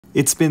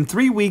It's been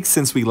 3 weeks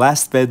since we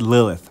last fed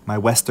Lilith, my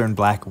western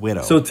black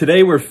widow. So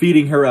today we're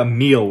feeding her a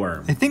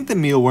mealworm. I think the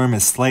mealworm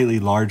is slightly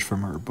large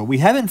from her, but we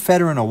haven't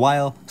fed her in a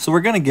while, so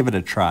we're gonna give it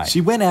a try. She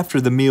went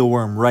after the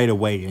mealworm right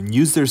away and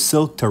used her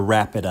silk to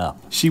wrap it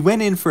up. She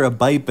went in for a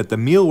bite, but the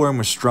mealworm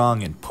was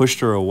strong and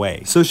pushed her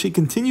away. So she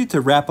continued to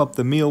wrap up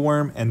the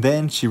mealworm and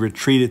then she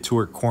retreated to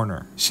her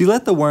corner. She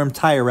let the worm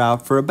tire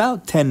out for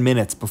about 10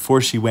 minutes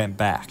before she went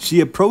back. She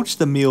approached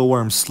the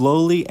mealworm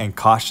slowly and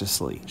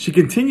cautiously. She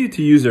continued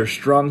to use her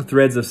strong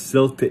threads of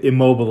silk to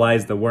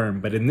immobilize the worm,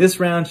 but in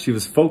this round she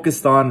was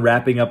focused on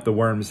wrapping up the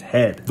worm's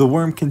head. The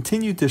worm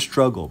continued to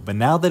struggle, but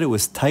now that it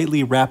was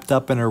tightly wrapped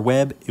up in her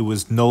web, it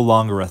was no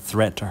longer a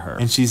threat to her,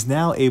 and she's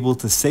now able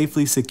to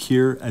safely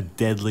secure a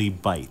deadly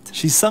bite.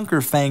 She sunk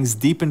her fangs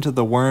deep into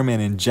the worm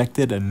and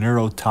injected a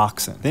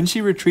neurotoxin. Then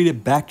she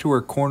retreated back to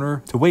her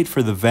corner to wait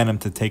for the venom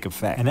to take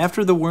effect, and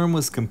after the worm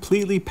was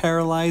completely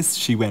paralyzed,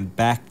 she went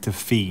back to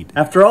feed.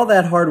 After all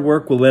that hard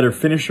work, we'll let her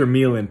finish her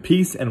meal in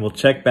peace and we'll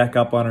check back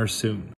up on her soon.